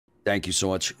Thank you so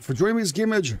much for joining me as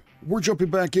GameEdged. We're jumping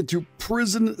back into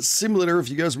Prison Simulator. If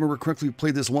you guys remember correctly, we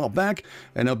played this a while back,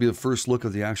 and that'll be the first look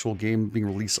of the actual game being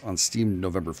released on Steam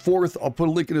November 4th. I'll put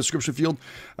a link in the description field.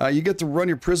 You get to run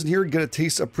your prison here, get a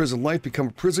taste of prison life, become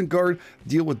a prison guard,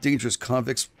 deal with dangerous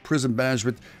convicts, prison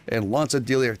management, and lots of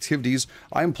daily activities.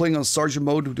 I'm playing on Sergeant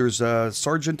mode. There's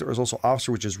Sergeant, there's also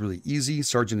Officer, which is really easy.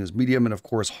 Sergeant is medium, and of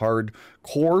course,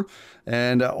 hardcore.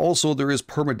 And also, there is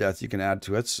permadeath you can add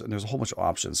to it, and there's a whole bunch of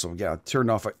options. So yeah, turned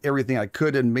off everything I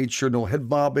could and made sure no head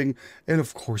bobbing, and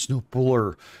of course no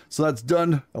blur. So that's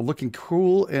done. Looking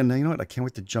cool, and you know what? I can't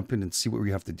wait to jump in and see what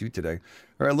we have to do today.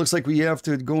 All right, looks like we have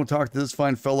to go and talk to this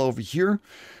fine fellow over here.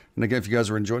 And again, if you guys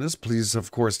are enjoying this, please,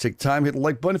 of course, take time, hit the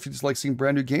like button if you just like seeing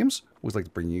brand new games. Always like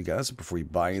to bring you guys before you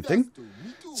buy anything.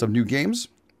 Some new games.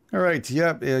 All right,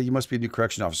 yeah, you must be a new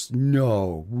correction officer.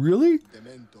 No, really?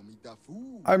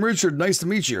 I'm Richard. Nice to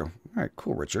meet you. All right,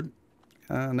 cool, Richard.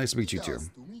 Nice to meet you too.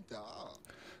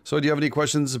 So, do you have any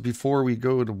questions before we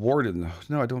go to Warden?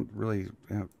 No, I don't really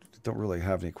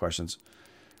have any questions.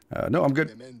 No, I'm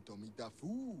good.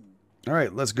 All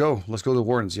right, let's go. Let's go to the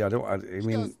Wardens. Yeah, I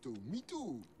mean,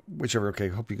 whichever. Okay,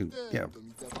 hope you can. Yeah,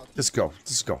 let's go.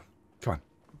 Let's go. Come on,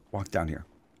 walk down here.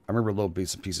 I remember little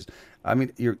bits and pieces. I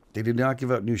mean, they did not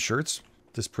give out new shirts.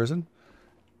 This prison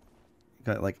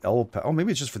got like elbow. Oh,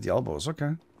 maybe it's just for the elbows.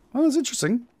 Okay. Oh, that's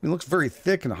interesting. It looks very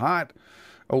thick and hot.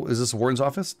 Oh, is this the Warden's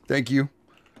office? Thank you.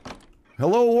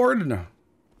 Hello, Warden.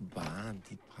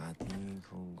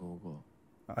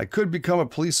 I could become a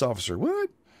police officer. What?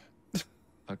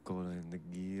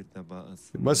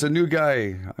 Must a new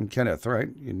guy. I'm Kenneth. All right,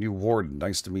 you new Warden.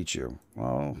 Nice to meet you.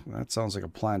 Well, that sounds like a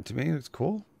plan to me. It's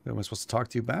cool. Am I supposed to talk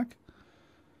to you back?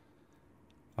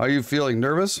 How are you feeling?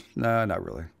 Nervous? Nah, not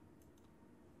really.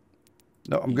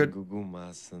 No, I'm good.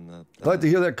 Glad to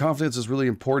hear that. Confidence is really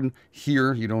important.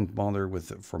 Here, you don't bother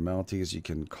with formalities. You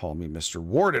can call me Mr.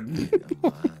 Warden.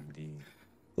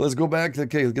 Let's go back.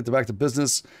 Okay, let's get back to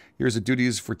business. Here's the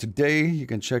duties for today. You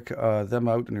can check them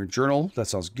out in your journal. That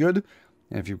sounds good.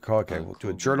 And if you call, okay, we'll do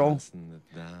a journal.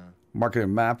 Mark it a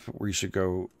map where you should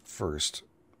go first.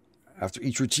 After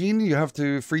each routine, you have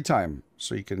to free time.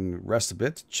 So you can rest a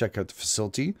bit, check out the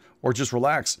facility, or just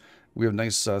relax. We have a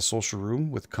nice social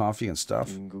room with coffee and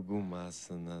stuff. When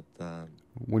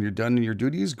you're done in your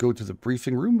duties, go to the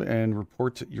briefing room and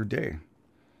report your day. I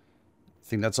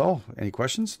think that's all. Any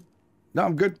questions? No,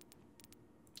 I'm good.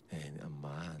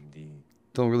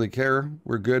 Don't really care.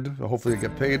 We're good. Hopefully I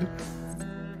get paid.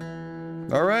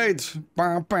 All right.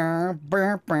 All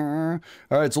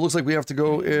right, so it looks like we have to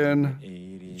go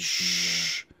in.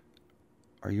 Shh.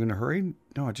 Are you in a hurry?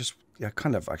 No, yeah,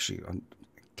 kind of, actually.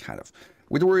 Kind of.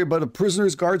 We don't worry about the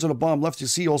prisoners. Guards on the bottom left, you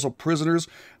see also prisoners.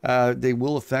 They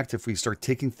will affect if we start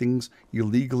taking things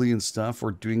illegally and stuff,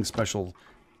 or doing special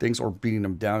things, or beating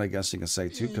them down, I guess you can say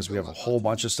too, because we have a whole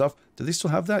bunch of stuff. Do they still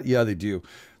have that? Yeah, they do.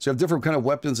 So we have different kind of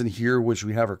weapons in here, which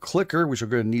we have our clicker, which we're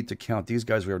going to need to count these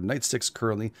guys. We have nightsticks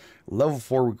currently. Level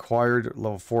 4 required.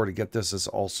 Level 4 to get this is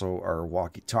also our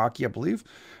walkie-talkie, I believe.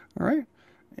 All right.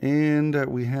 And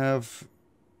we have...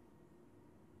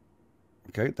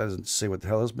 Okay, that doesn't say what the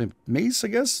hell is. Mace, I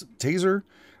guess. Taser,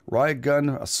 riot gun,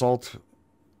 assault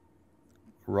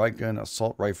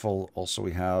rifle. Also,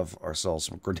 we have ourselves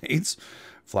some grenades,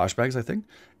 flashbangs, I think,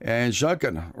 and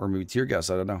shotgun, or maybe tear gas.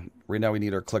 I don't know. Right now, we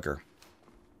need our clicker.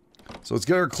 So let's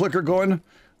get our clicker going.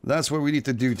 That's what we need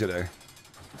to do today.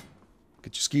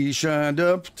 Get your skis shined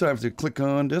up. Time to click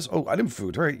on this. Oh, item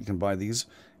food. All right, you can buy these.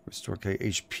 Restore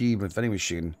HP with vending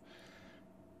machine.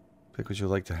 Pick what you'd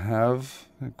like to have.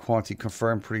 Quantity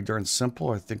confirmed, pretty darn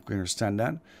simple. I think we understand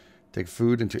that. Take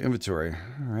food into inventory.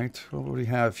 All right, what do we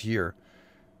have here?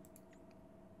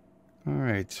 All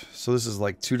right, so this is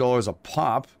like $2 a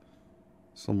pop.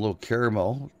 Some little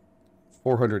caramel.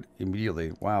 400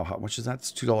 immediately. Wow, how much is that?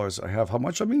 It's $2. I have how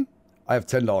much on me? I have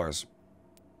 $10. All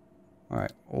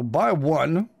right, we'll buy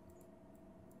one.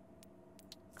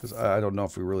 Because I don't know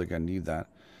if we're really going to need that.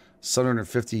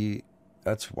 750...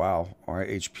 That's wow. All right,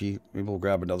 HP. Maybe we'll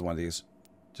grab another one of these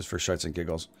just for shites and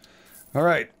giggles. All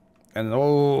right. And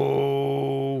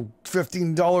oh,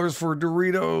 $15 for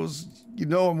Doritos. You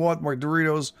know I want my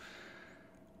Doritos.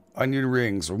 Onion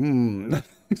rings. I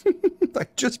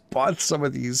just bought some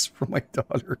of these for my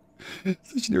daughter.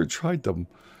 She never tried them.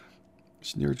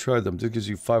 It gives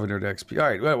you 500 XP. All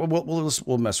right,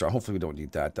 we'll mess around. Hopefully we don't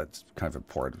need that. That's kind of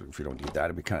important. If we don't need that,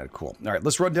 it'd be kind of cool. All right,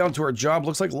 let's run down to our job.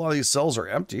 Looks like a lot of these cells are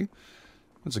empty.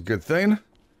 That's a good thing.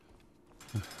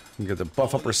 You get to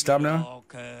buff up our stamina.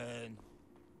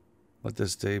 Let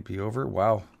this day be over.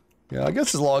 Wow. Yeah, I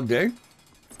guess it's a long day.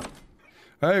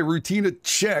 All right, routine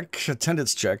check.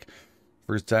 Attendance check.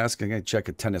 First task, I'm going to check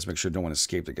attendance, make sure no one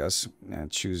escaped, I guess. And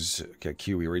choose, okay,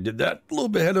 Q, we already did that. A little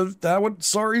bit ahead of that one,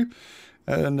 sorry.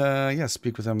 And, yeah,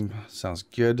 speak with them. Sounds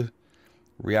good.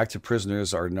 Reactive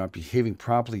prisoners are not behaving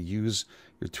properly. Use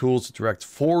your tools to direct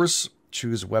force.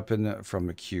 Choose weapon from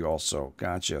the queue also.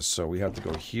 Gotcha. So we have to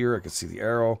go here. I can see the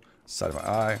arrow. Side of my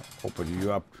eye. Open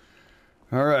you up.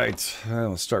 All right.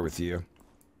 Let's start with you.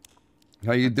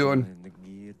 How you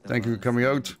doing? Thank you for coming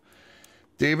out.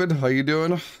 David, how you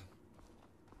doing?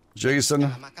 Jason.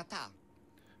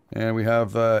 And we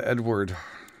have Edward.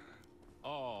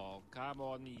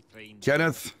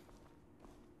 Kenneth.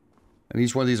 And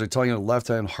each one of these are telling you the left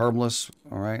hand harmless.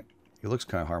 All right. He looks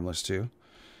kind of harmless too.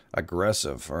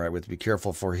 Aggressive. All right. We have to be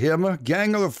careful for him.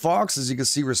 Gang of the Fox, as you can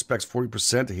see, respects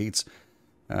 40%. Hates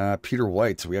Peter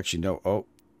White. We actually know. Oh,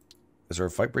 is there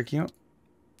a fight breaking out?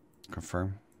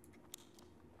 Confirm.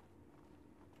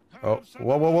 Oh,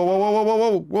 whoa, whoa, whoa, whoa, whoa, whoa,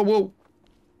 whoa, whoa, whoa.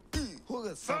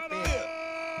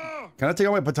 Can I take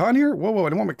out my baton here? Whoa, whoa, I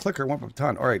don't want my clicker, I want my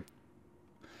baton. All right.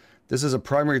 This is a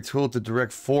primary tool to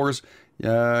direct force.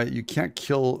 You can't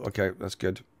kill. Okay, that's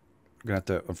good. We're going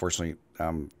to have to, unfortunately,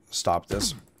 stop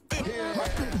this.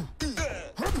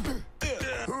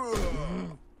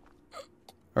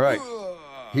 All right.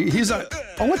 He's a...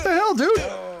 Oh, what the hell, dude?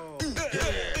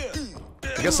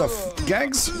 I guess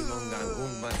gags?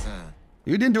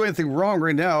 You didn't do anything wrong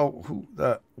right now. Who,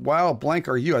 wow, blank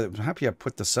are you? I'm happy I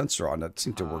put the sensor on. That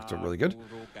seemed to work really good.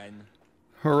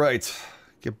 All right.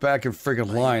 Get back in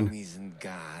friggin' line.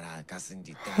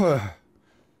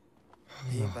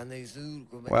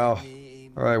 Wow.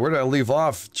 All right, where did I leave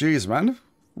off? Jeez, man.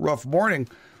 Rough morning.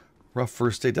 Rough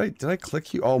first day. Did I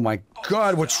click you? Oh my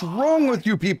God, what's wrong with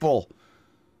you people?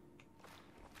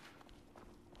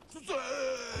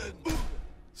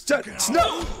 It's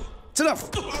enough. It's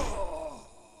enough.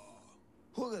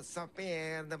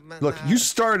 Look, you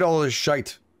started all this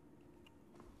shite.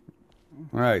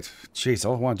 All right. Jeez,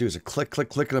 all I want to do is a click, click,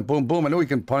 click, and a boom, boom. I know we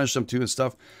can punish them too and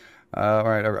stuff. All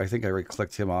right, I think I already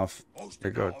clicked him off.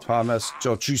 There you go, Thomas.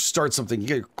 Don't you start something. You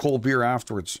get your cold beer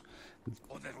afterwards.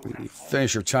 You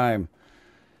finish your time.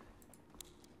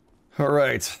 All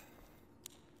right.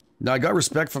 Now, I got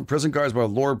respect for prison guards, but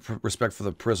lower respect for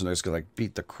the prisoners because I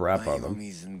beat the crap out of them.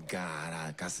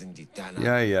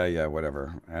 Yeah,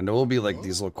 whatever. And there will be like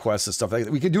these little quests and stuff.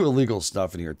 We can do illegal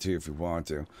stuff in here too if we want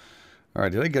to. All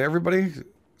right, did I get everybody?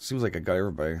 Seems like I got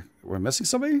everybody. Am I missing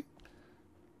somebody? I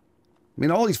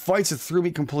mean, all these fights that threw me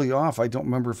completely off. I don't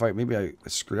remember if maybe I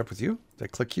screwed up with you. Did I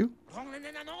click you? Oh,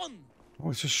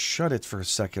 let's just shut it for a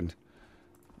second.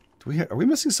 Are we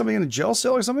missing somebody in a jail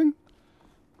cell or something?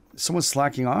 Someone's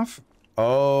slacking off?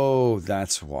 Oh,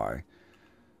 that's why.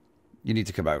 You need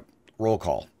to come out. Roll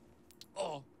call.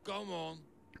 Oh, come on.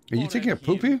 Are you taking a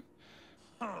poopy?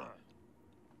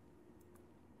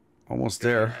 Almost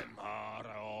there.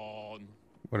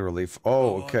 What a relief.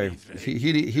 Oh, okay.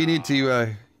 He need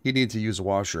to use a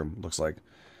washroom, looks like.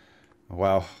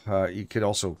 Wow. You could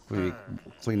also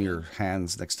clean your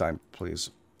hands next time,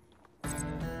 please.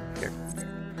 Okay.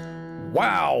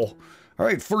 Wow. All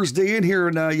right, first day in here,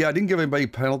 and yeah, I didn't give anybody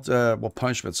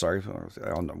punishment, sorry. I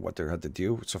don't know what they had to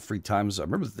do. It's a free times. I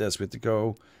remember this. We had to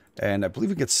go, and I believe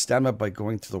we get stamina by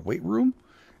going to the weight room.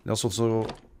 And also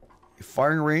a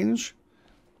firing range.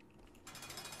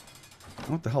 I don't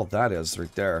know what the hell that is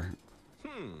right there.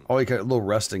 Oh, you got a little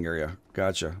resting area.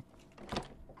 Gotcha.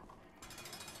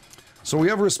 So we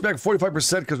have respect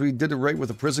 45% because we did it right with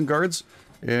the prison guards.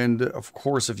 And of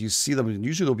course, if you see them,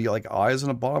 usually there'll be like eyes on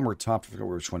the bottom or top. I forget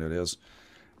which one it is.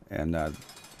 And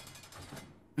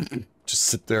just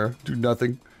sit there, do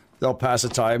nothing. They'll pass the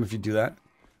time if you do that.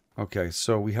 Okay,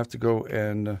 so we have to go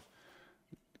and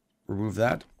remove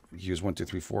that. Use 1, 2,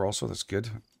 3, 4 also. That's good.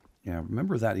 Yeah,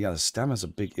 remember that. Yeah, the stamina is a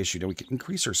big issue. Now we can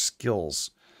increase our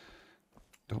skills.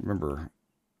 Don't remember.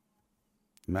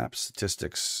 Map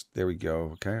statistics. There we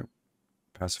go. Okay.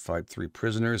 Pacified 3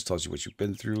 prisoners. Tells you what you've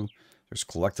been through. There's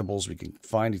collectibles we can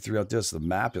find throughout this. The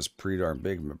map is pretty darn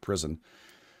big in the prison.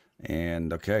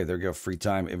 And okay, there we go. Free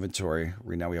time inventory.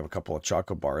 Right now we have a couple of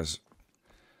choco bars.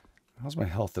 How's my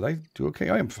health? Did I do okay?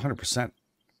 I am 100%.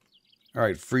 All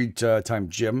right, free time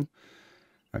gym.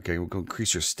 Okay, we'll go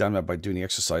increase your stamina by doing the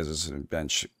exercises and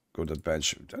bench. Go to the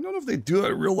bench. I don't know if they do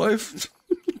that in real life,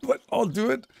 but I'll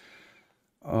do it.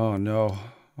 Oh no.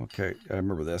 Okay, I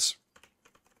remember this.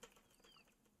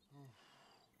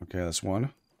 Okay, that's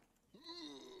 1.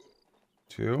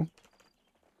 2.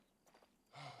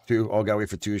 Oh, gotta wait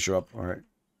for 2 to show up. All right.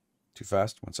 Too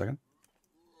fast. 1 second.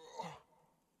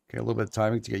 Okay, a little bit of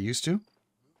timing to get used to.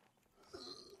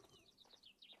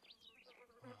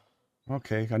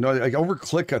 Okay, I know I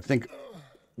overclick, I think.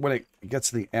 when it gets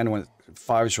to the end, when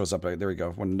 5 shows up, there we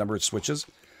go. When the number switches.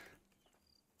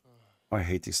 Oh, I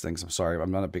hate these things. I'm sorry.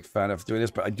 I'm not a big fan of doing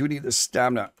this, but I do need this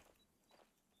stamina.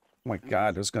 Oh my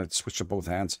god, I was going to switch to both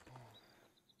hands.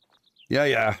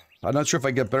 Yeah. I'm not sure if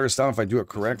I get better stamina if I do it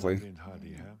correctly.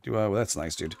 Well, that's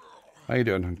nice, dude. How you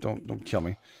doing? Don't kill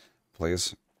me,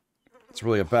 please. It's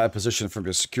really a bad position for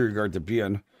a security guard to be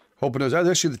in. Hoping it was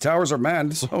actually the towers are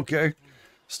manned. So okay.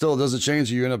 Still, it doesn't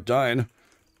change. You end up dying.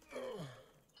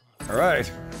 All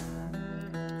right.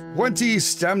 20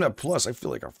 stamina plus. I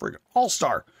feel like a freaking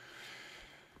all-star.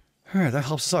 All right, that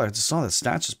helps us out. I just saw the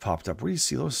stats just popped up. Where do you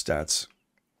see those stats?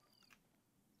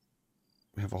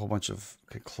 We have a whole bunch of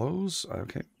clothes.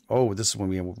 Okay. Oh, this is when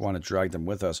we want to drag them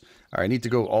with us. All right, I need to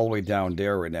go all the way down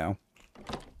there right now.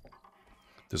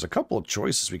 There's a couple of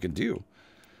choices we can do.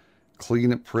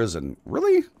 Clean prison.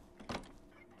 Really?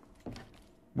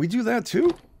 We do that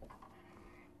too?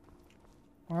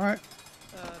 All right.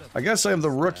 I guess I am the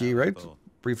rookie, right?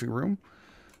 Briefing room.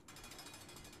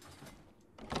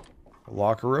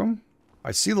 Locker room.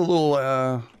 I see the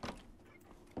little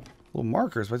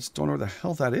markers, but I just don't know where the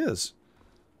hell that is.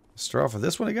 Start off with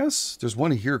this one, I guess. There's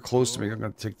one here close to me. I'm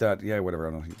going to take that. Yeah, whatever.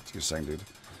 I don't know what you're saying, dude.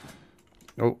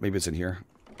 Oh, maybe it's in here.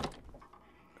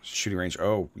 Shooting range.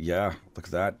 Oh, yeah. Look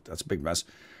at that. That's a big mess.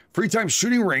 Free time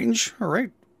shooting range. All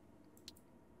right.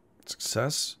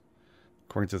 Success.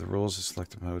 According to the rules of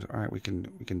selected mode. All right, we can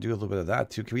do a little bit of that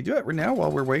too. Can we do it right now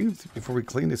while we're waiting before we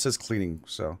clean? It says cleaning,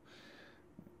 so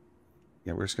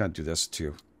yeah, we're just gonna do this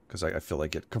too because I feel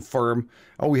like it. Confirm.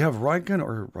 Oh, we have riot gun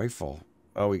or rifle.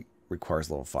 Oh, it requires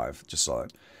level 5. Just saw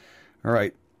it. All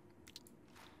right.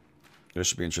 This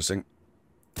should be interesting.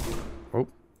 Oh,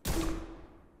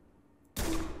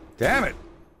 damn it!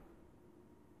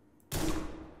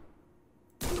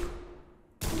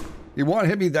 You want to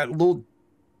hit me that little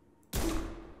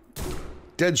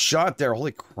dead shot there.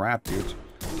 Holy crap, dude.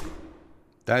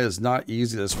 That is not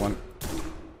easy, this one.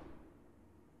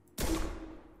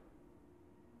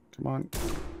 Come on.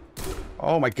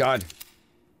 Oh my god.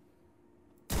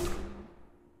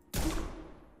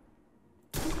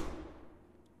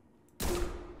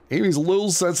 Aiming's a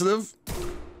little sensitive.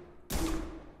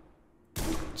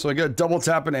 So I get a double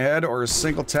tap in the head or a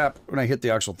single tap when I hit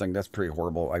the actual thing. That's pretty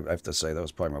horrible. I have to say that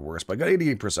was probably my worst, but I got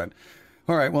 88%.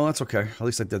 All right, well, that's okay. At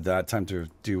least I did that. Time to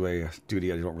do a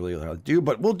duty I don't really know how to do,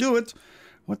 but we'll do it.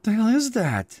 What the hell is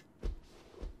that?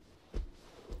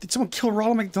 Did someone kill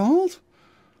Ronald McDonald?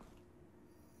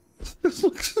 This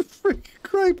looks a freaking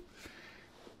cripe.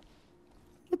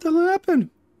 What the hell happened?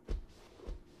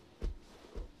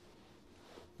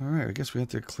 All right, I guess we have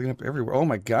to clean up everywhere. Oh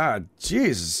my god,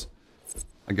 Jesus.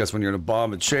 I guess when you're in a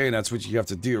bomb and chain, that's what you have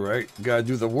to do, right? You gotta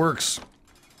do the works.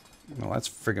 Well, that's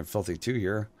freaking filthy too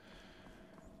here.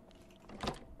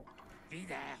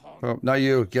 Oh, not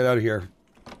you. Get out of here.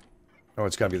 Oh,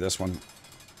 it's gotta be this one.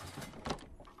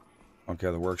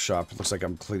 Okay, the workshop. Looks like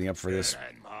I'm cleaning up for this.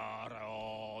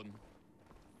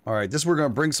 Alright, this we're gonna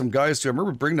bring some guys to. I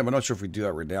remember bringing them. I'm not sure if we do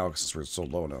that right now because we're so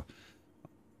low now.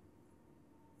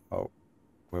 Oh,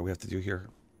 what do we have to do here?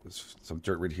 There's some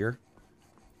dirt right here.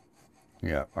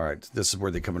 Yeah, alright. This is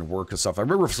where they come and work and stuff. I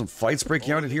remember some fights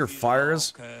breaking out in here.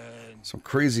 Fires. Some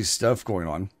crazy stuff going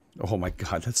on. Oh my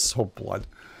god, that's so blood.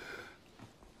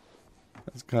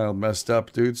 That's kind of messed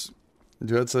up, dudes.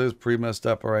 Dude, that's pretty messed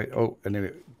up. Alright. Oh, and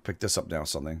then pick this up now,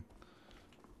 something.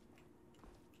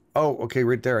 Oh, okay,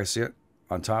 right there. I see it.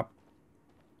 On top.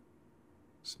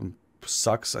 Some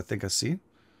sucks, I think I see.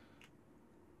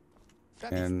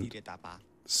 And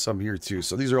some here too.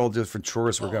 So these are all different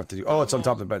chores we're gonna have to do. Oh, it's on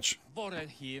top of the bench. What do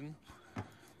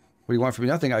you want from me?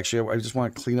 Nothing, actually. I just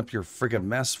want to clean up your friggin'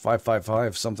 mess.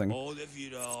 555 something.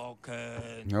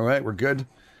 Alright, we're good.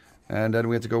 And then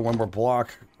we have to go one more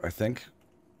block, I think.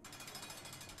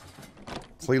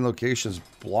 Clean locations,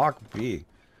 block B.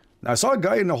 Now, I saw a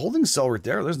guy in a holding cell right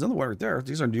there. There's another one right there.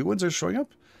 These are new ones that are showing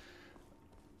up.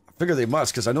 I figure they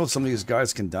must, because I know some of these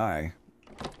guys can die.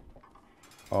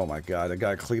 Oh my god, I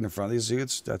gotta clean in front of these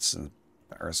dudes? That's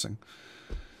embarrassing.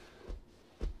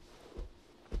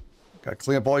 Gotta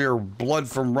clean up all your blood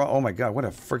from... Oh my god, what a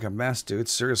freaking mess, dude.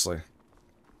 Seriously.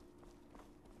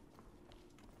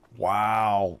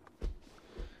 Wow.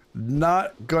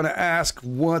 Not gonna ask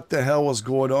what the hell was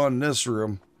going on in this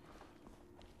room.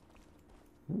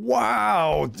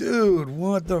 Wow, dude,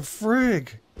 what the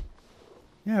frig?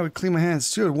 Yeah, I would clean my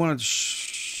hands too. I wanted...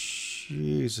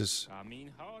 Jesus.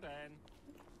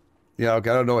 Yeah, okay,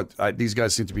 I don't know what... these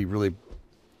guys seem to be really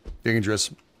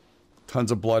dangerous.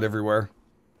 Tons of blood everywhere.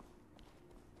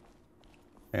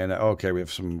 And, okay, we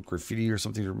have some graffiti or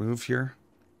something to remove here.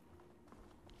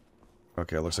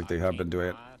 Okay, looks like they have been doing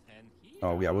it.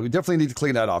 Oh, yeah, well, we definitely need to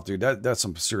clean that off, dude. That's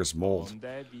some serious mold.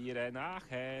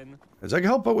 Does that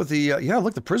help out with the... yeah,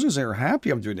 look, the prisoners are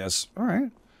happy I'm doing this. All right.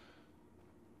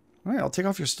 All right, I'll take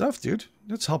off your stuff, dude.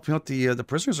 That's helping out the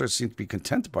prisoners seem to be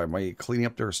content by my cleaning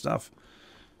up their stuff.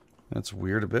 That's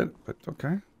weird a bit, but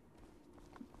okay.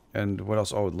 And what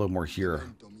else? Oh, a little more here.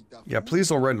 Yeah, please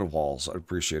don't write in the walls. I'd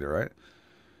appreciate it, right?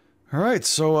 All right,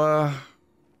 so,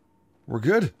 we're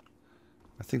good.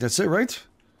 I think that's it, right?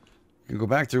 We can go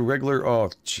back to regular... Oh,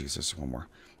 Jesus, one more.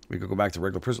 We can go back to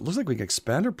regular prison. Looks like we can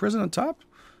expand our prison on top.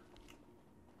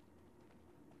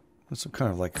 That's some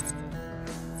kind of, like...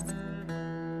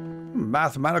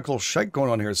 mathematical shite going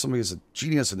on here. Somebody's a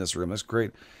genius in this room. That's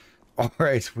great. All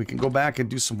right, we can go back and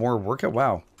do some more workout.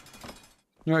 Wow.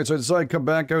 All right, so I decided to come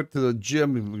back out to the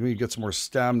gym and we get some more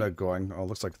stamina going. Oh,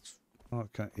 looks like... Oh,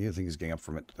 okay. I think he's getting up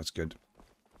from it. That's good.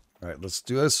 All right, let's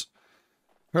do this.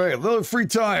 All right, a little free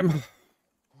time.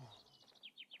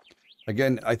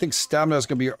 Again, I think stamina is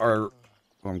going to be our...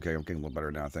 Okay, I'm getting a little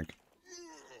better now, I think.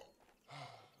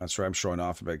 That's right, I'm showing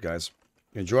off a bit, guys.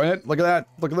 You enjoying it? Look at that.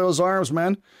 Look at those arms,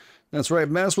 man. That's right,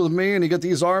 mess with me and you get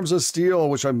these arms of steel,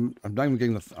 which I'm not even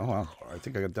getting the... Oh, wow. I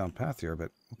think I got down path here a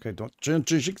bit. Okay, don't...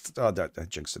 Jinx... Oh, that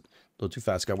jinxed it. A little too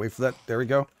fast. Gotta wait for that. There we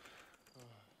go.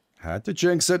 Had to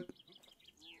jinx it.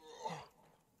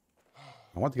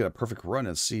 I want to get a perfect run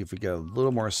and see if we get a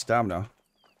little more stamina.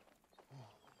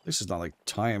 This is not like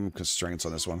time constraints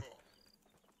on this one.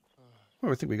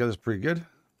 Oh, I think we got this pretty good.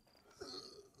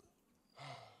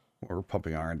 Oh, we're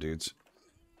pumping iron, dudes.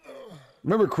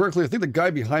 Remember correctly, I think the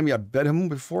guy behind me, I bet him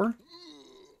before.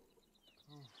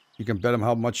 You can bet him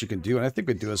how much you can do, and I think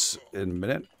we do this in a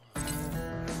minute.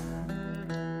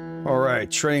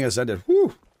 Alright, training has ended.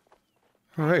 Whew!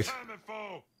 Alright.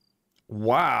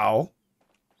 Wow.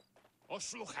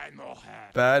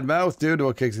 Bad mouth, dude.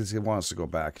 Okay, he wants to go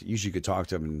back. Usually you could talk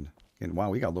to him and wow,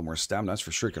 we got a little more stamina. That's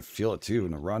for sure. You could feel it too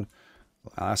in the run.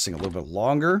 Lasting a little bit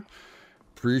longer.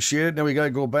 Appreciate it. Now we got to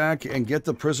go back and get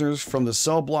the prisoners from the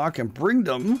cell block and bring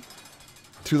them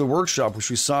to the workshop, which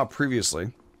we saw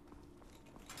previously.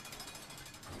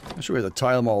 I'm sure we have to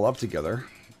tie them all up together.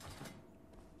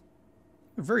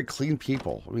 They're very clean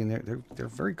people. I mean, they're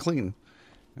very clean.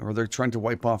 Or they're trying to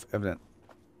wipe off evidence.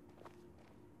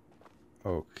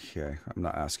 Okay, I'm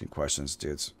not asking questions,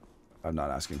 dudes. I'm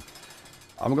not asking.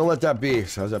 I'm gonna let that be.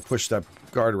 So as I push that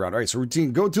guard around. All right, so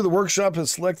routine. Go to the workshop and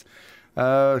select.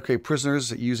 Okay,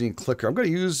 prisoners using clicker. I'm gonna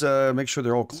use. Make sure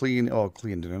they're all clean. Oh,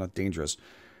 clean. They're not dangerous.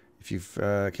 If you've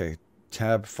okay,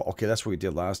 tab. Okay, that's what we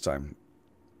did last time.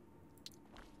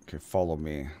 Okay, follow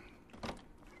me.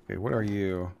 Okay, what are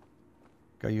you?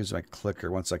 Gotta use my clicker.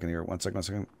 1 second here. 1 second. 1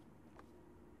 second.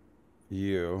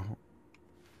 You.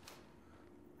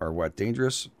 Or what?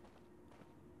 Dangerous?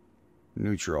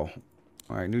 Neutral.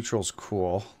 Alright, neutral's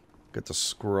cool. Get the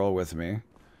squirrel with me.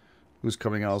 Who's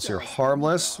coming else here?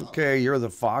 Harmless. Okay, you're the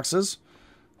foxes.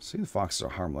 See, the foxes are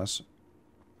harmless.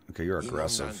 Okay, you're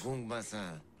aggressive. I'm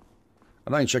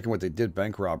not even checking what they did.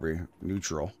 Bank robbery.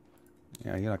 Neutral.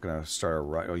 Yeah, you're not gonna start a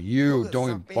riot. Oh, you don't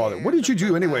even bother. What did you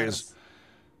do anyways?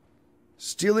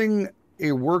 Stealing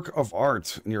a work of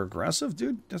art. And you're aggressive,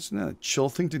 dude? That's not a chill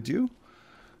thing to do.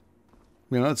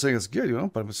 I mean, I'm not saying it's good, you know,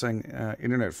 but I'm saying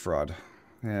internet fraud.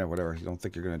 Yeah, whatever. You don't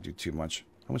think you're going to do too much.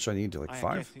 How much do I need to, like,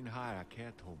 5?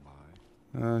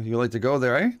 You like to go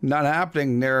there, eh? Not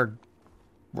happening there.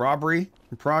 Robbery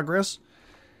in progress.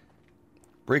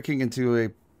 Breaking into a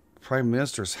prime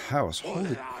minister's house.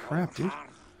 Holy crap, dude.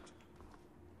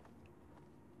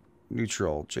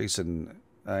 Neutral. Jason.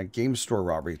 Game store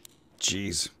robbery.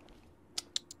 Jeez.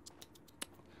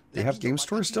 They have game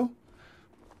stores still?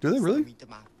 Do they really?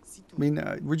 I mean,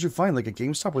 where'd you find, like, a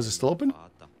GameStop? Was it still open?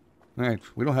 Alright,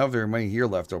 we don't have very many here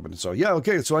left open. So, yeah,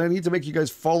 okay, so I need to make you guys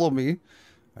follow me.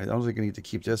 I don't think I need to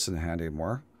keep this in hand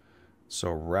anymore.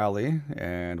 So, rally,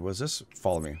 and what's this?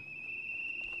 Follow me.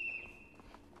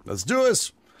 Let's do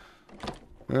this!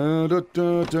 Where am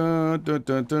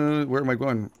I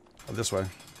going? Oh, this way.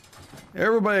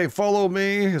 Everybody, follow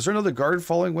me. Is there another guard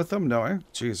following with them? No, eh?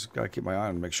 Jeez, gotta keep my eye on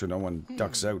and make sure no one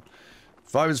ducks out.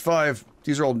 5 is 5.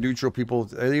 These are all neutral people.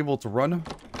 Are they able to run?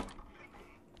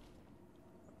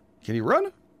 Can you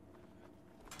run?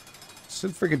 It's a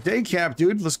freaking day cap,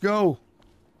 dude. Let's go.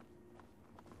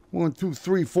 1, 2,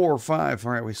 3, 4, 5.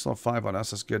 All right, we still have 5 on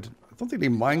us. That's good. I don't think they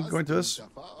mind going to this.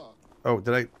 Oh,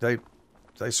 did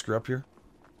I screw up here?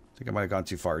 I think I might have gone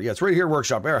too far. Yeah, it's right here,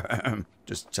 workshop.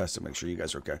 Just test to make sure you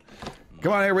guys are okay.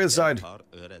 Come on, everybody inside.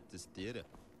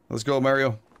 Let's go,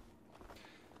 Mario.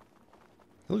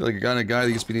 You look like a guy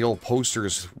that used to be the old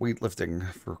posters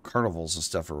weightlifting for carnivals and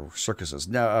stuff, or circuses.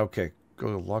 Now, okay. Go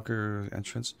to locker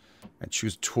entrance and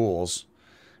choose tools.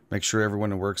 Make sure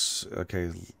everyone works.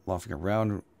 Okay, laughing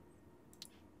around. All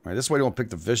right, this way we don't pick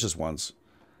the vicious ones.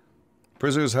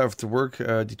 Prisoners have to work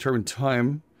determined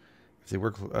time. If they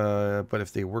work, but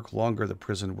if they work longer, the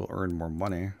prison will earn more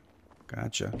money.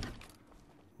 Gotcha.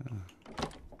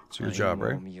 That's your job,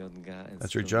 right?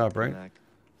 That's your job, right?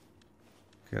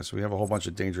 Okay, so we have a whole bunch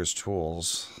of dangerous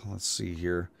tools. Let's see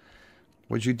here.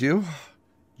 What'd you do?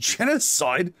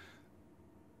 Genocide?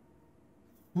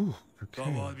 Ooh, okay.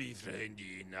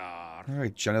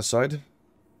 Alright, genocide.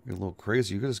 You're a little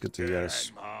crazy. You just get to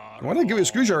yes. Why did I give you a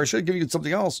screwdriver? I should have given you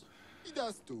something else.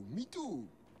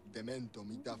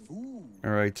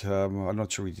 Alright, I'm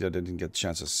not sure we did. I didn't get a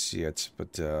chance to see it,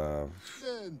 but yeah,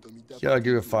 I'll give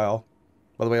you a file.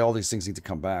 By the way, all these things need to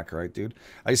come back, right, dude?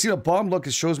 I see the bomb look.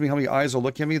 It shows me how many eyes are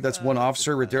looking at me. That's one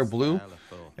officer right there, blue,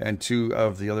 and two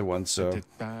of the other ones. So,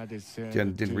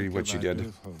 again, didn't read what you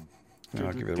did.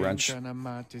 I'll give you the wrench.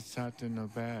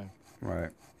 Right.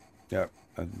 Yeah,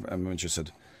 I'm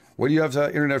interested. What do you have to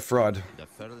internet fraud?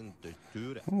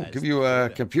 Oh, give you a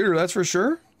computer, that's for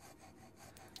sure.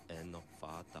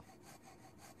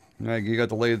 Right, you got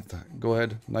the lathe. Go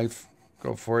ahead, knife.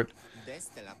 Go for it.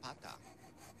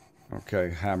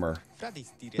 Okay, hammer.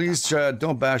 Please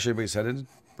don't bash anybody's head in.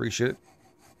 Appreciate it.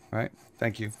 All right,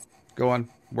 thank you. Go on,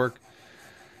 work.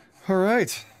 All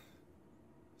right.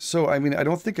 So, I mean, I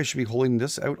don't think I should be holding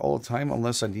this out all the time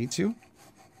unless I need to.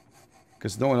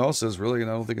 Because no one else is really, and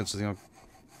I don't think it's, you know,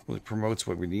 really promotes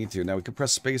what we need to. Now, we can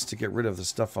press space to get rid of the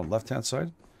stuff on the left-hand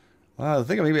side. I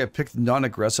think maybe I picked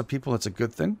non-aggressive people. That's a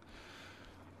good thing.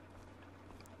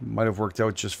 Might have worked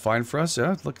out just fine for us.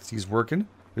 Yeah, look, he's working.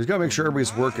 He's got to make sure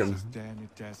everybody's working.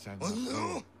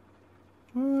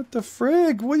 What the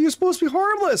frig? Well, you're supposed to be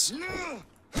harmless.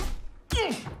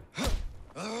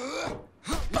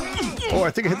 Oh,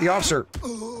 I think I hit the officer.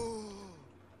 All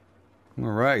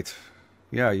right.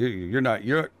 Yeah, you're not.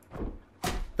 You're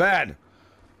bad.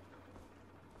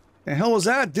 The hell was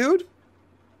that, dude?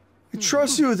 I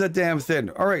trust you with that damn thing.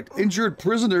 All right, injured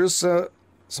prisoners.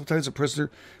 Sometimes a prisoner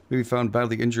may be found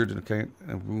badly injured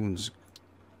and wounds.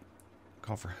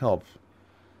 Call for help.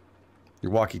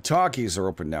 Your walkie-talkies are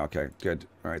open now. Okay, good.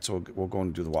 All right, so we'll go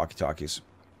and do the walkie-talkies.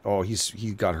 Oh,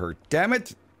 he got hurt. Damn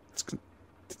it! It's gonna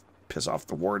piss off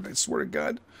the warden. I swear to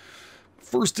God.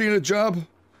 First day in a job.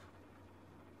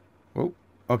 Oh,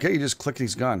 okay. You just click.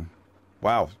 He's gone.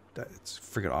 Wow, that's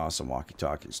freaking awesome.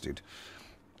 Walkie-talkies, dude.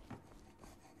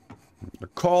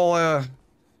 Call.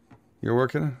 You're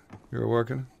working. You're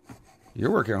working.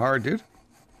 You're working hard, dude.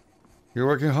 You're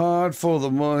working hard for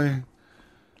the money.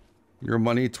 Your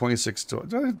money, 26. I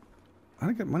didn't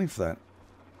get money for that.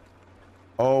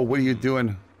 Oh, what are you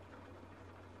doing?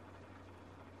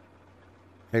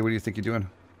 Hey, what do you think you're doing?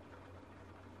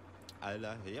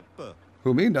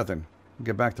 Who, me? Nothing.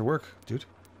 Get back to work, dude.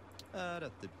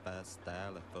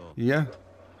 Yeah.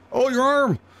 Oh, your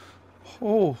arm!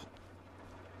 Oh.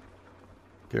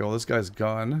 Okay, well, this guy's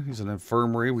gone. He's in an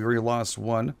infirmary. We already lost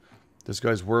one. This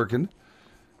guy's working.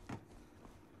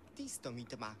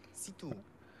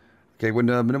 Okay, when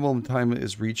minimum time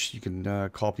is reached, you can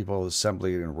call people to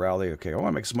assembly and rally. Okay, I want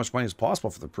to make as much money as possible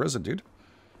for the prison, dude.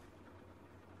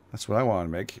 That's what I want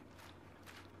to make.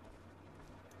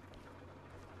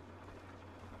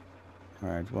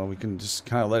 Alright, well, we can just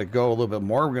kind of let it go a little bit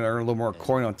more. We're going to earn a little more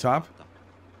coin on top.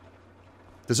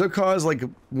 Does that cause, like,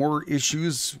 more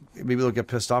issues? Maybe they'll get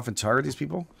pissed off and tired, these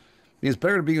people? I mean, it's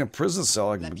better to be in a prison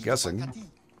cell, I'm guessing.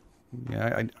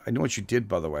 Yeah, I know what you did,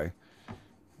 by the way.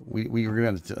 We were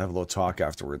going to have a little talk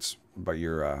afterwards about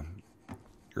your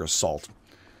assault.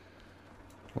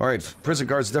 Alright, prison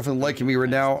guards definitely liking me right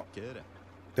now.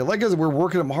 They like us, we're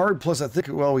working them hard, plus I think,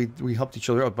 well, we helped each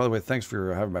other out. By the way, thanks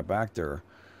for having my back there.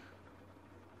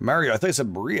 Mario, I thought I said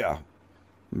Maria.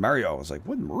 Mario, I was like,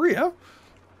 what, Maria?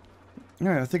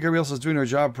 Yeah, I think everybody else is doing their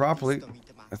job properly.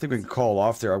 I think we can call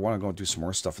off there. I want to go and do some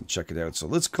more stuff and check it out. So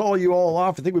let's call you all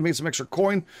off. I think we made some extra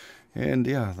coin. And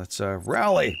yeah, let's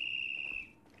rally.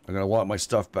 I'm going to want my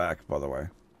stuff back, by the way.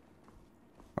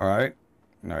 Alright.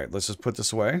 Alright, let's just put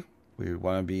this away. We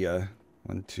want to be, 1,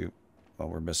 2. Oh,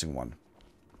 we're missing one.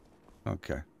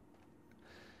 Okay.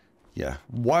 Yeah.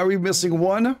 Why are we missing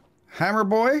one? Hammer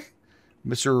Boy?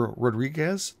 Mr.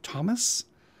 Rodriguez? Thomas?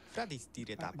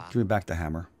 Give me back the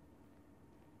hammer.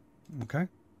 Okay.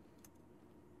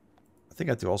 I think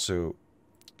I have to also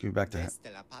give me back the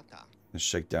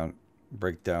shake down,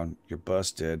 break down. You're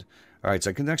busted. All right, so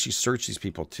I can actually search these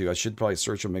people too. I should probably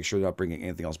search them, make sure they're not bringing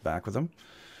anything else back with them.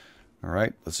 All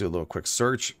right, let's do a little quick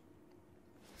search.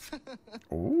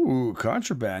 Ooh,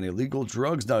 contraband, illegal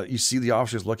drugs. Now you see the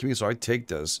officers looking at me, so I take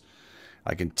this.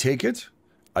 I can take it.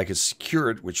 I can secure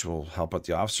it, which will help out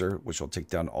the officer, which will take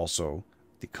down also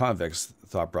the convicts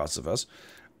thought process of us,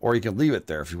 or you can leave it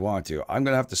there if you want to. I'm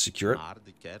gonna have to secure it.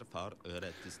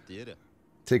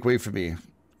 Take away from me.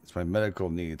 It's my medical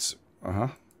needs.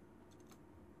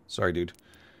 Sorry, dude.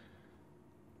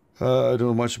 I don't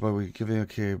know much about what giving.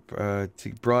 Okay,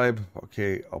 take bribe.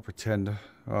 Okay, I'll pretend.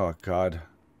 Oh God.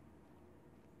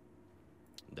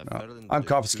 No, I'm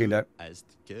confiscating that.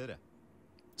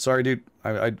 Sorry, dude.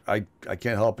 I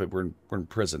can't help it. We're in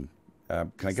prison.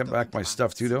 Can I get back my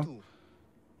stuff too, though?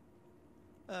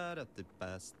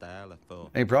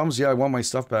 Any problems? Yeah, I want my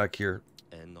stuff back here.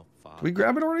 Can we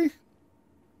grab it already?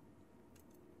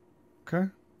 Okay.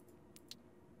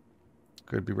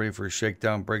 Could be ready for a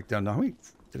shakedown, breakdown. Now, wait.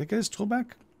 Did I get his tool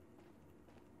back?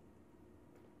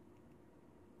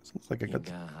 Looks like I got.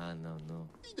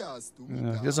 He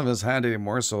doesn't have his hand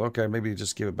anymore, so okay, maybe he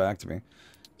just gave it back to me.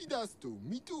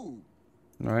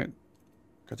 Alright.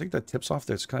 I think that tips off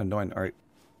there. It's kind of annoying. Alright.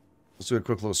 Let's do a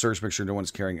quick little search, make sure no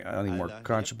one's carrying any more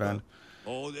contraband. I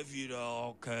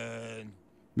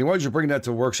mean, why did you bring that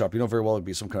to the workshop? You know very well it'd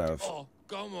be some kind of... Oh,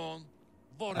 come on.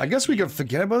 I guess we could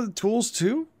forget about the tools,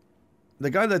 too? The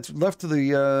guy that's left to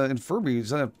the infirmary, is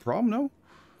that a problem, no?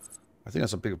 I think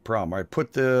that's a big problem. Alright,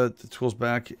 put the tools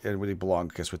back and where they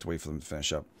belong. I guess we have to wait for them to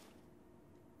finish up.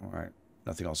 Alright.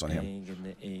 Nothing else on him.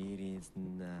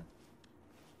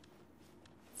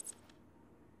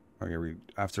 Okay,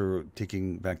 after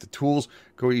taking back the tools,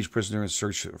 go to each prisoner and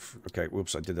search. Okay,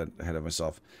 whoops, I did that ahead of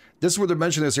myself. This is where they're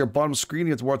mentioning this here. Bottom screen,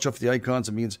 you have to watch out for the icons.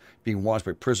 It means being watched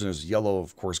by prisoners. Yellow,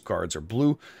 of course, guards are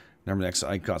blue. Number next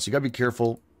icon. So you gotta be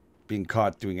careful being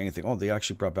caught doing anything. Oh, they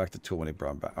actually brought back the tool when they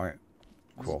brought it back. All right,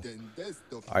 cool.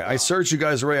 I searched you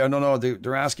guys already. I don't know.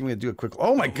 They're asking me to do a quick.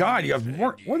 Oh my God, you have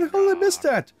more. What the hell did I miss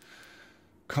that?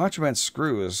 Contraband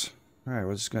screws. All right,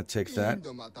 we're just gonna take that.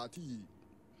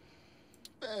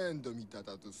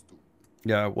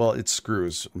 Yeah, well, it's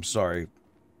screws. I'm sorry.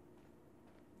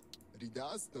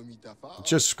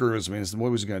 Just screws. I mean,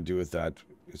 what was he gonna do with that?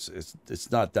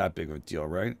 It's not that big of a deal,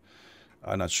 right?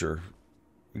 I'm not sure.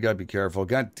 We gotta be careful.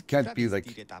 Can't be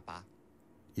like.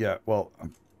 Yeah, well,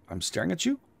 I'm staring at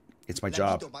you. It's my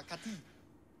job.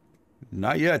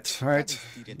 Not yet. All right.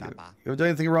 You haven't done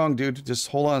anything wrong, dude. Just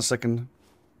hold on a second.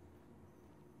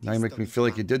 Now you make me feel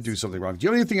like you did do something wrong. Do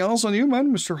you have anything else on you,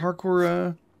 man, Mr.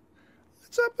 Hardcore?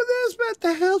 What's up with this, man?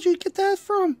 The hell did you get that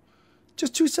from?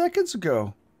 Just 2 seconds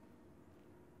ago.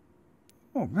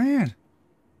 Oh, man.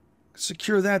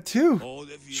 Secure that, too.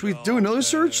 Should we do another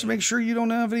search to make sure you don't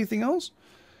have anything else?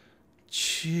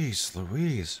 Jeez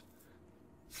Louise.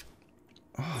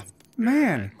 Oh,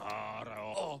 man.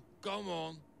 Oh, come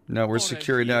on. No, we're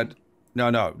securing that. No.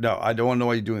 I don't want to know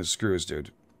what you're doing with screws, dude.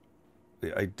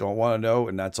 I don't want to know,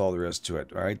 and that's all there is to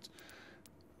it, all right?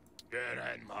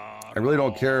 I really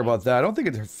don't care about that. I don't think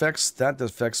it affects that. That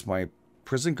affects my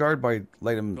prison guard by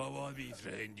letting him have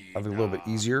it a little bit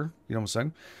easier. You know what I'm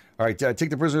saying? All right,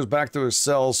 take the prisoners back to their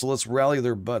cells, so let's rally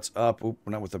their butts up. Oop,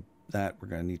 we're not with that. We're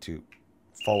going to need to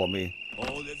follow me. I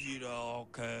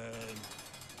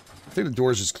think the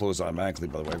doors just close automatically,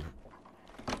 by the way.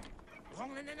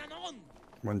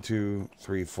 1, 2,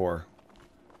 3, 4.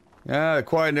 Yeah,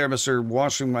 quiet in there, Mr.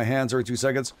 Washing my hands every 2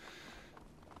 seconds.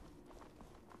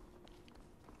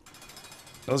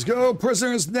 Let's go,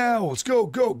 prisoners, now! Let's go,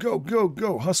 go, go, go,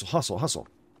 go! Hustle, hustle, hustle.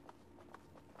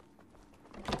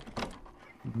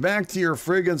 Back to your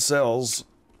friggin' cells.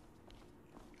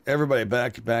 Everybody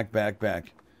back, back, back,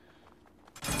 back.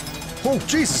 Oh,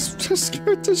 Jesus! Just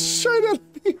scared the shit out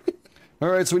of me!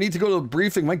 Alright, so we need to go to a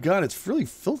briefing. My God, it's really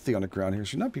filthy on the ground here.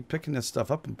 Should we not be picking this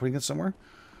stuff up and putting it somewhere?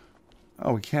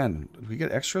 Oh, we can. Do we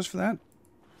get extras for that?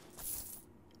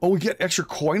 Oh, we get extra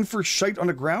coin for shite on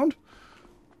the ground?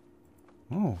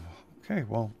 Oh, okay.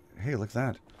 Well, hey, look at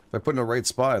that. If I put in the right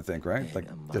spot, I think, right? Like,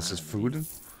 this is food.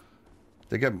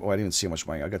 They get... Oh, I didn't even see how much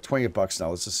money. I got 28 bucks now.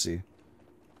 Let's just see.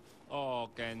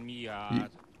 Oh, can me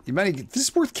you man, this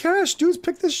is worth cash, dudes.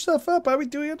 Pick this stuff up. How are we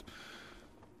doing it?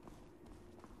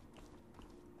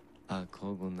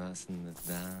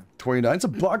 29. It's a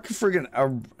buck,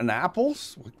 friggin' an apple?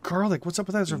 Garlic, what's up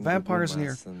with that? Is there vampires in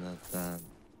here?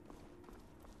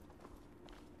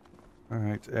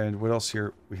 Alright, and what else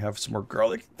here? We have some more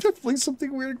garlic. Definitely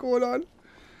something weird going on.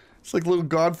 It's like little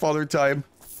Godfather time.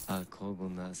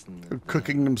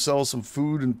 Cooking themselves some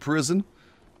food in prison.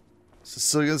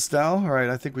 Sicilian style. Alright,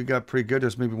 I think we got pretty good.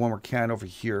 There's maybe one more can over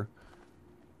here.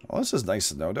 Oh, this is nice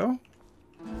to know, though.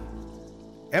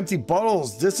 Empty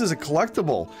bottles. This is a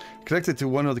collectible connected to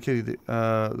one of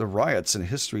the riots in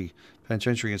history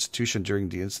penitentiary institution during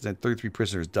the incident. 33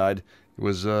 prisoners died. It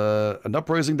was an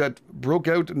uprising that broke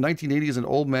out in 1980s in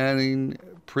Old Man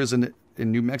prison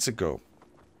in New Mexico.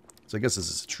 So I guess this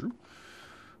is true.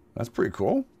 That's pretty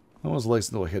cool. That was a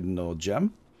nice little hidden little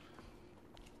gem.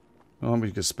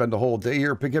 We could spend a whole day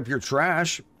here, pick up your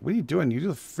trash. What are you doing?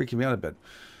 You're freaking me out a bit.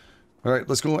 All right,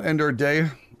 let's go end our day.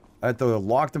 I have to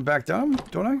lock them back down,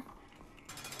 don't I?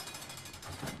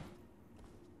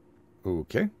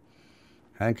 Okay.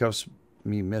 Handcuffs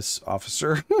me, Miss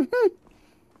Officer.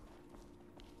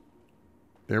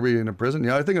 There we in a prison.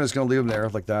 Yeah, I think I'm just going to leave them there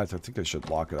like that. I think I should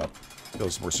lock it up.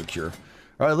 Feels more secure.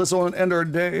 All right, let's end our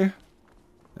day.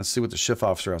 Let's see what the shift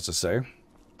officer has to say.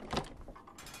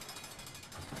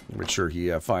 Make sure he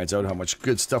finds out how much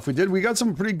good stuff we did. We got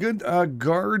some pretty good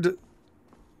guard. It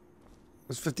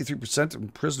was 53%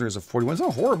 and prisoners of 41. It's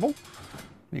not horrible. I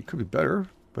mean, it could be better,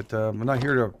 but I'm not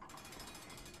here to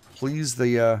please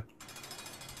the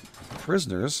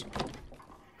prisoners.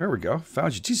 There we go.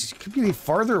 Found you. Jesus, could be any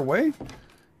farther away?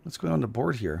 What's going on the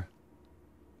board here?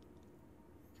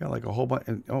 Got like a whole bunch.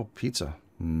 Oh, pizza.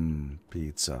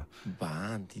 Pizza.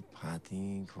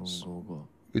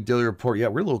 Good daily report. Yeah,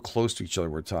 we're a little close to each other.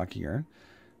 We're talking here.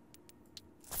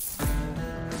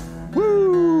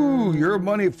 Woo! Your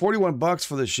money, 41 bucks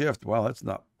for the shift. Wow, that's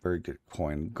not very good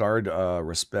coin. Guard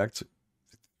respect.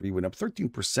 We went up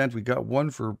 13%. We got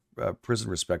one for prison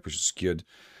respect, which is good.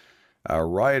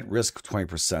 Riot risk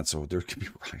 20%. So there could be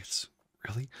riots.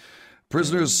 Really?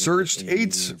 Prisoners searched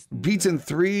 8, beaten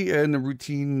 3, and the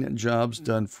routine jobs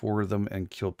done for them and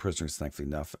killed prisoners. Thankfully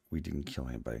enough, we didn't kill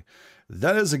anybody.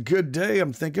 That is a good day,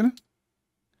 I'm thinking.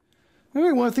 All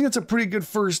right, well, I think it's a pretty good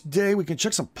first day. We can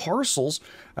check some parcels.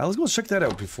 Let's go check that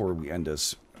out before we end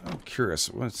this. I'm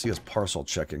curious. I want to see us parcel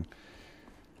checking.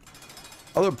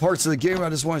 Other parts of the game, I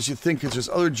just want you to think because there's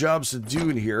other jobs to do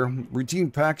in here.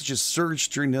 Routine packages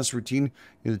searched during this routine.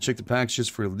 You need to check the packages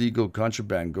for illegal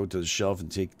contraband. Go to the shelf and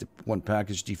take the one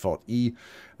package, default E.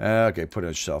 Okay, put it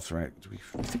on the shelf, right?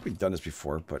 I think we've done this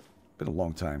before, but it's been a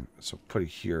long time. So put it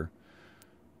here.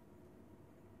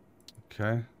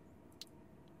 Okay.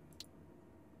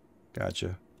 Gotcha.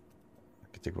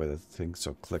 I can take away the thing.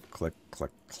 So click, click,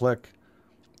 click, click.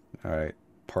 All right.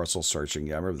 Parcel searching.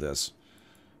 Yeah, I remember this.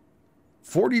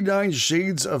 49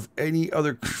 shades of any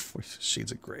other...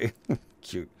 shades of gray.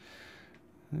 Cute.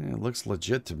 Yeah, it looks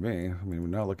legit to me. I mean, we're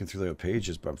not looking through the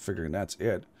pages, but I'm figuring that's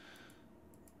it.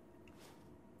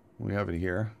 What do we have in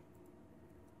here?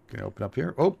 Can I open up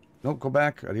here? Oh, no, go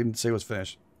back. I didn't say it was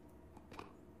finished.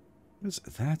 What is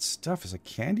that stuff? Is it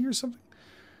candy or something?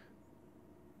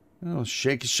 Oh,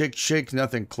 shake, shake, shake.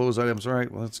 Nothing. Close items. All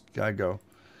right, well, let's gotta go.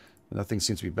 Nothing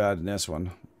seems to be bad in this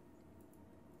one.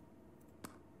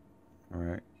 All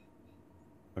right.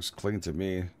 Looks clean to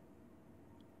me.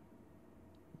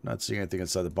 Not seeing anything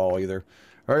inside the ball either.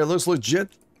 All right, looks legit.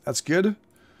 That's good. A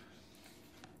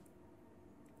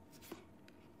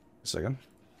second.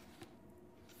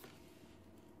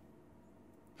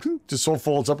 This whole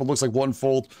folds up. It looks like one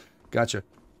fold. Gotcha.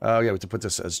 Yeah, we have to put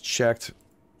this as checked.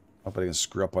 I hope I didn't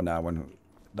screw up on that one.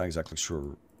 Not exactly sure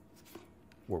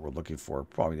what we're looking for.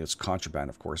 Probably it's contraband,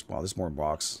 of course. Wow, there's more in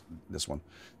box. This one.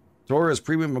 Dora is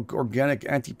premium organic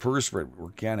antiperspirant.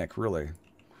 Organic, really.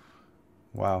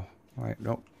 Wow. All right,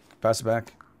 nope. Pass it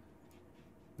back.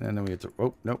 And then we have to...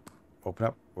 Oh, nope. Open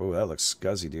up. Oh, that looks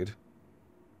scuzzy, dude.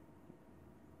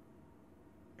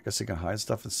 I guess you can hide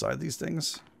stuff inside these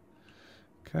things.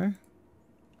 Okay.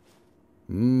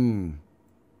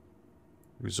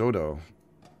 Risotto.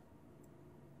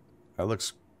 That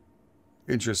looks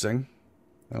interesting.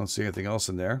 I don't see anything else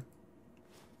in there.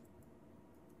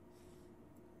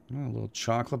 Oh, a little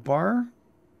chocolate bar.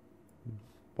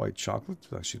 White chocolate.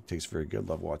 Actually tastes very good.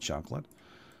 Love white chocolate.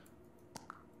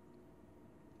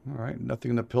 All right.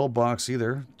 Nothing in the pill box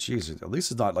either. Jeez, at least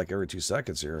it's not like every 2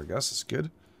 seconds here. I guess it's good.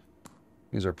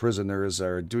 Means our prisoners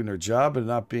are doing their job and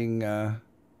not being not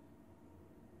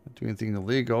doing anything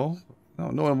illegal. I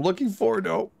don't know what I'm looking for,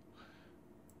 no.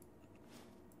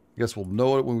 I guess we'll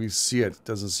know it when we see it. It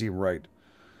doesn't seem right.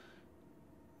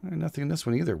 Nothing in this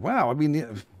one either. Wow, I mean,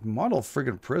 the model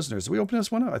friggin' prisoners. Did we open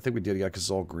this one up? I think we did, yeah, because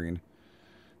it's all green.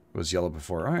 It was yellow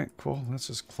before. All right, cool. Let's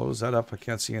just close that up. I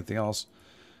can't see anything else.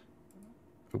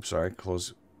 Oops, sorry.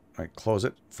 Close. All right, close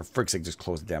it. For frick's sake, just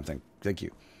close the damn thing. Thank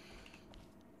you.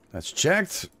 That's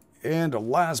checked. And the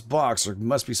last box. There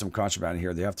must be some contraband in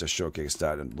here. They have to showcase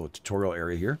that in the little tutorial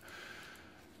area here.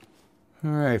 All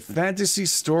right, fantasy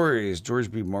stories.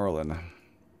 George B. Marlin.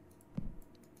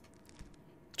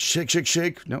 Shake, shake,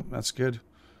 shake. No, that's good.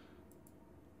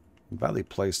 Badly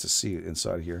placed to see it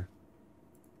inside here.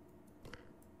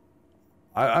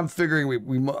 I'm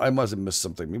figuring I must have missed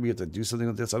something. Maybe we have to do something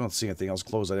with this. I don't see anything else.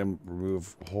 Close item,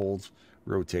 remove, hold,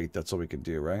 rotate. That's all we can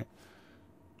do, right?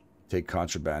 Take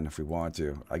contraband if we want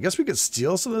to. I guess we could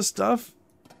steal some of this stuff.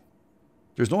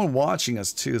 There's no one watching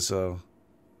us too, so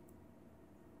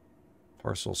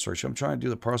Parcel search. I'm trying to do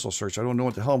the parcel search. I don't know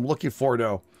what the hell I'm looking for,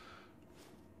 though.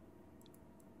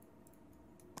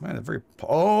 Man, a very...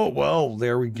 Oh, well,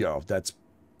 there we go. That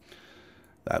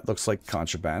looks like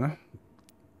contraband.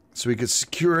 So we can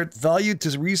secure it. Value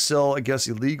to resell, I guess,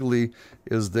 illegally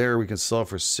is there. We can sell it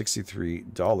for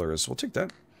 $63. We'll take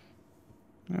that.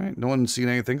 All right. No one's seen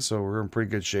anything, so we're in pretty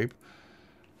good shape.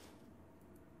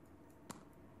 I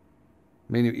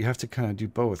mean, you have to kind of do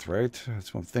both, right?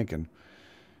 That's what I'm thinking.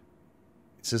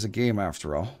 This is a game,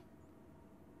 after all.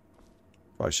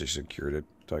 Probably should have secured it,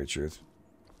 to tell you the truth.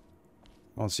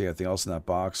 I don't see anything else in that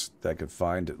box that I could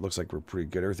find. It looks like we're pretty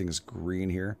good. Everything is green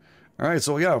here. All right,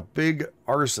 so yeah, big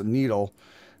arson needle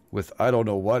with I don't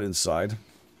know what inside.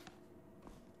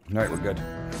 All right, we're good.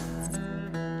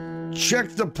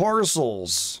 Check the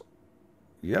parcels.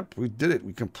 Yep, we did it.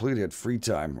 We completed it. Free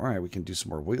time. All right, we can do some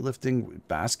more weightlifting,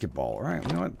 basketball. All right,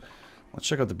 you know what? Let's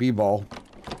check out the b-ball.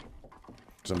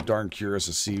 Because I'm darn curious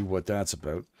to see what that's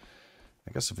about.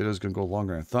 I guess the video is going to go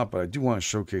longer than I thought, but I do want to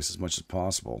showcase as much as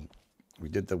possible. We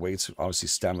did the weights. Obviously,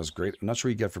 stamina's great. I'm not sure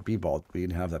what you get for b-ball. We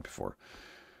didn't have that before.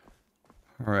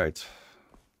 All right.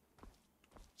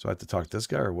 So I have to talk to this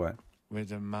guy or what? No,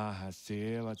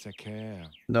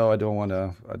 I don't want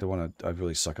to. I don't want to. I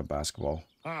really suck at basketball.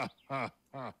 Yeah,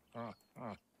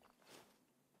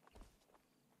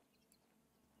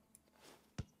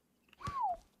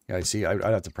 I see. I'd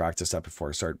have to practice that before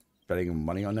I start betting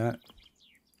money on that.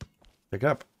 Pick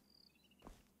up.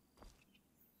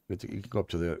 You can go up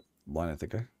to the line, I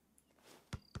think.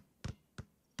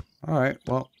 All right.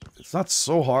 Well, it's not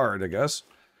so hard, I guess.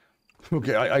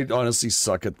 Okay, I honestly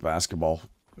suck at basketball.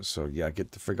 So, yeah,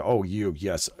 get the figure. Oh, you.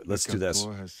 Yes, let's do this.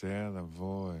 Want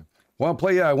to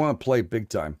play? Yeah, I want to play big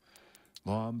time.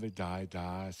 A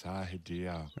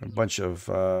bunch of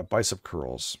bicep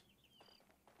curls.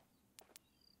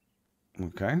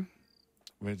 Okay.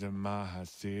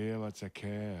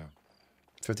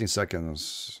 15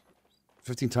 seconds.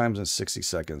 15 times in 60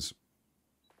 seconds.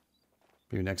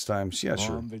 Maybe next time. Yeah,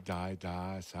 sure.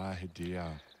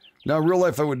 Now, in real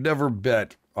life, I would never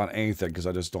bet on anything because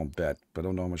I just don't bet. But I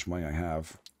don't know how much money I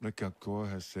have.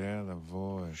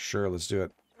 Sure, let's do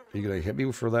it. Are you going to hit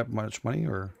me for that much money?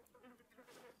 Or?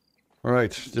 All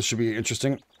right, this should be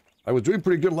interesting. I was doing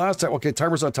pretty good last time. Okay,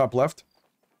 timer's on top left.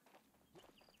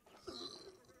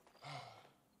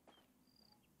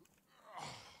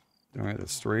 All right,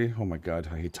 that's 3. Oh my god,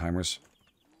 I hate timers.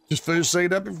 Just finished saying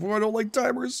that before. I don't like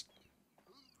timers.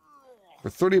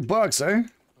 For 30 bucks, eh?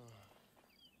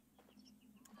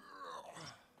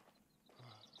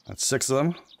 That's 6 of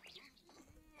them.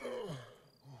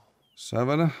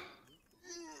 7.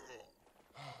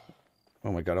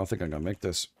 Oh my god, I don't think I'm gonna make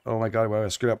this. Oh my god, I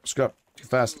screwed up. Screwed up. Too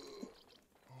fast.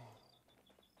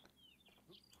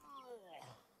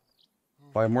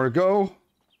 5 more to go.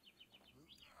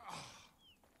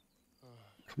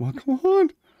 Come on, come on.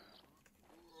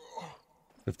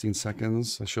 15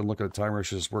 seconds. I shouldn't look at the timer. I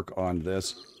should just work on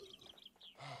this.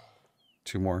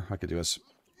 2 more. I could do this.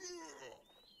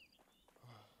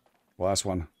 Last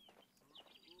one.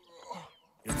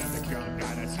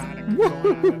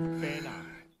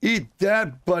 Eat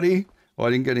that, buddy. Oh, I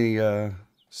didn't get any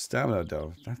stamina,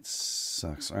 though. That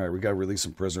sucks. All right, we got to release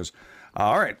some prisoners.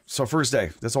 All right, so first day.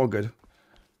 That's all good.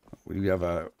 We have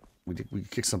a... We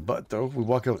kick some butt, though. We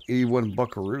walk out 81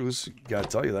 buckaroos. Gotta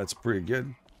tell you, that's pretty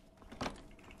good.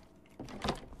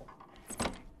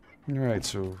 Alright,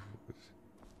 so...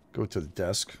 Go to the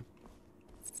desk.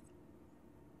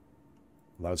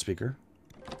 Loudspeaker.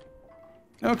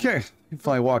 Okay. He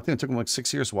finally walked in. It took him like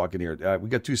 6 years to walk in here. We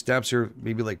got 2 stamps here.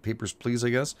 Maybe like papers, please, I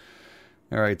guess.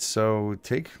 Alright, so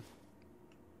take...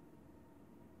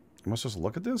 Am I supposed to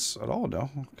look at this at all? No?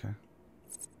 Okay.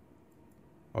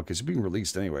 Okay, so being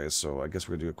released anyways, so I guess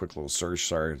we're gonna do a quick little search.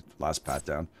 Sorry, last pat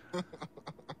down.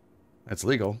 That's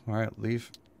legal. Alright,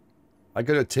 leave. I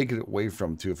gotta take it away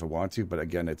from him too if I want to, but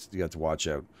again, it's you have to watch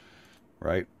out.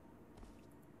 Right?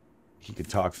 He can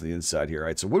talk from the inside here.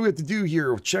 Alright, so what do we have to do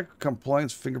here? Check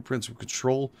compliance, fingerprints,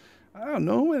 control. I don't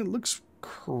know, it looks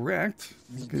correct.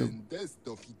 It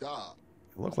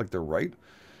look like they're right.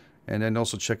 And then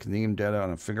also check name data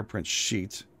on a fingerprint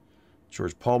sheet.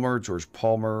 George Palmer, George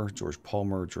Palmer, George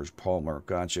Palmer, George Palmer.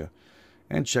 Gotcha.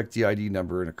 And check the ID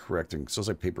number and a correcting. So it's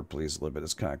like paper, please, a little bit.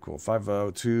 It's kind of cool.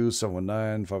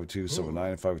 502-719,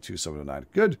 502-709, 502-709.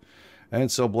 Good. And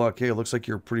cell block. Hey, it looks like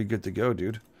you're pretty good to go,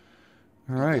 dude.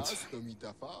 All right.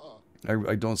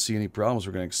 I don't see any problems.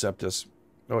 We're going to accept this.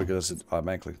 Oh, I guess it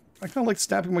automatically. I kind of like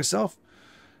snapping myself.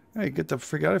 Hey, get the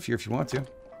frig out of here if you want to.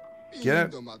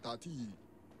 Get it.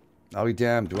 I'll be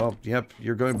damned. Well, yep,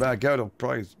 you're going back out. I'll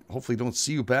probably, hopefully don't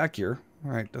see you back here.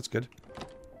 All right, that's good.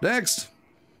 Next!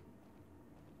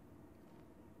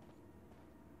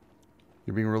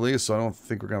 You're being released, so I don't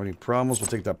think we're going to have any problems. We'll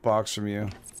take that box from you.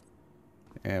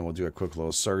 And we'll do a quick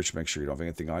little search. Make sure you don't have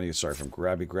anything on you. Sorry from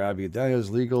grabby. That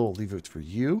is legal. I'll leave it for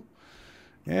you.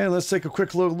 And let's take a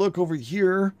quick look over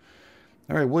here.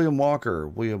 All right, William Walker,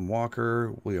 and William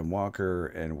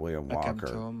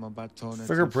Walker.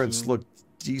 Fingerprints look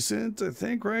decent, I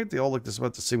think, right? They all look just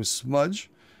about the same smudge.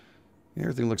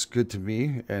 Everything looks good to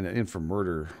me. And in for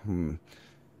murder.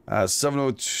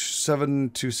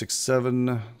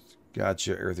 707267.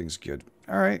 Gotcha. Everything's good.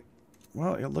 All right.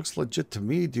 Well, it looks legit to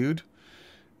me, dude.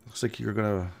 Looks like you're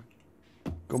going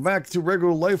to go back to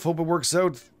regular life. Hope it works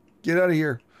out. Get out of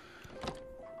here.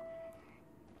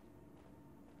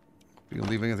 You can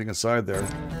leave anything aside there.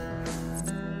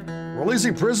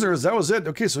 Releasing prisoners, that was it.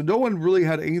 Okay, so no one really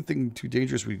had anything too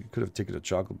dangerous. We could have taken to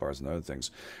chocolate bars and other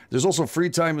things. There's also free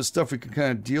time and stuff we can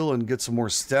kind of deal and get some more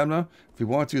stamina if we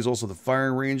want to. There's also the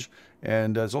firing range,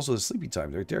 and there's also the sleepy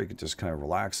time right there. You can just kind of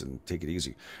relax and take it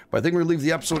easy. But I think we're going to leave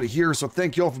the episode here, so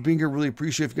thank you all for being here. Really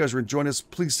appreciate it. If you guys are enjoying us,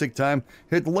 please take time,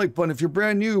 hit the like button. If you're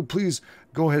brand new, please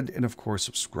go ahead and, of course,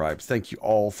 subscribe. Thank you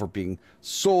all for being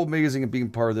so amazing and being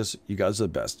part of this. You guys are the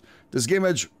best. This is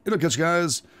GameEdged. It'll catch you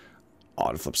guys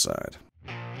on the flip side.